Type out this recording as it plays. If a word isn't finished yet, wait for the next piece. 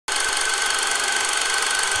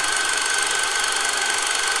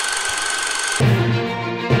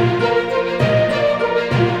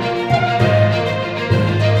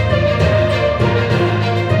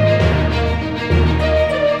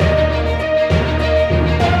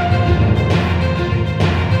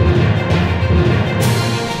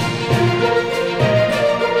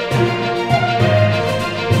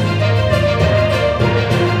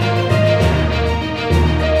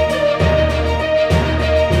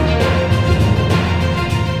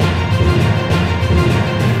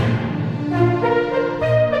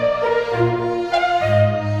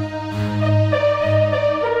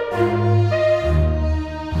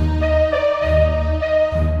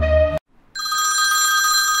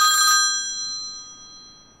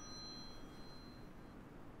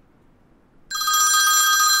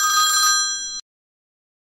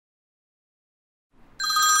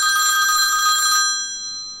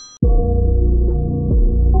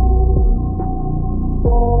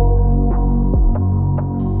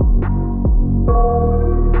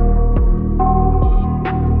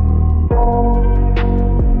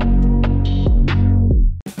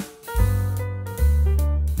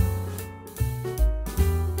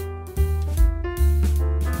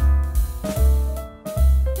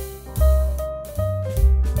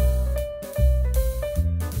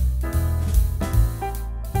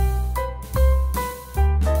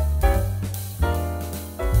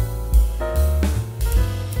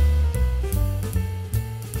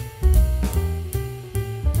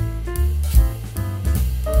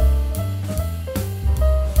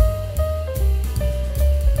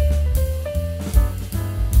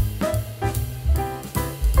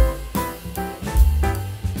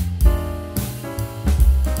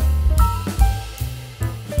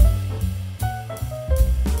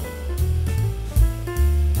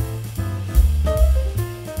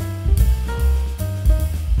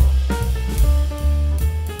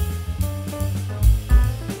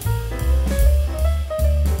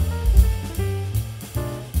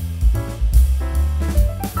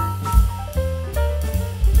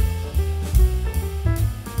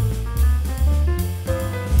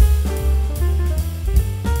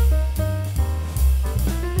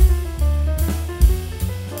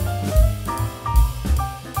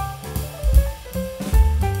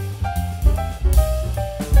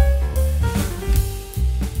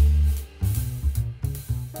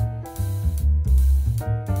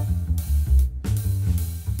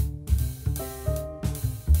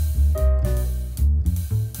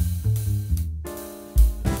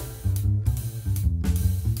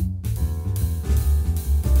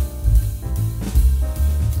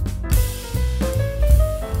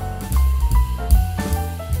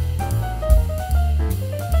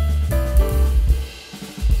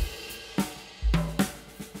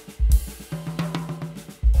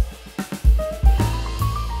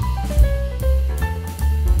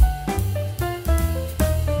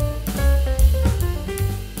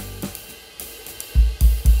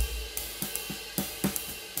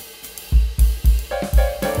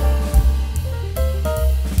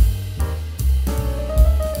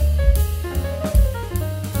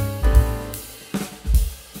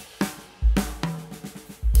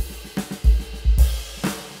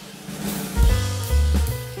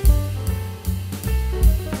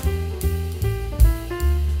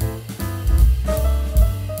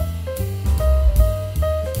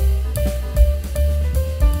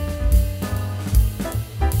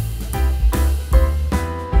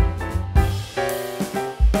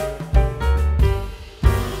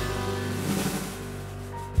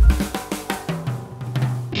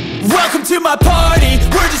Welcome to my party,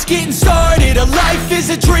 we're just getting started. A life is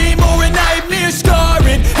a dream or a nightmare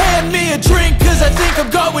scarring. Hand me a drink cause I think I'm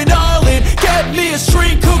going all in. Get me a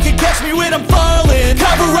shrink who can catch me when I'm falling.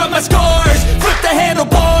 Cover up my scars, flip the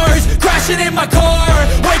handlebars, crashing in my car,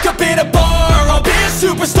 wake up in a bar. I'll be a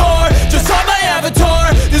superstar, just on my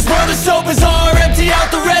avatar. This world is so bizarre, empty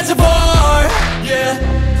out the reservoir. Yeah,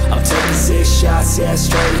 I'm taking 6 shots, yeah,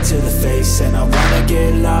 straight to the face. And I wanna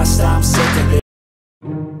get lost, I'm sick of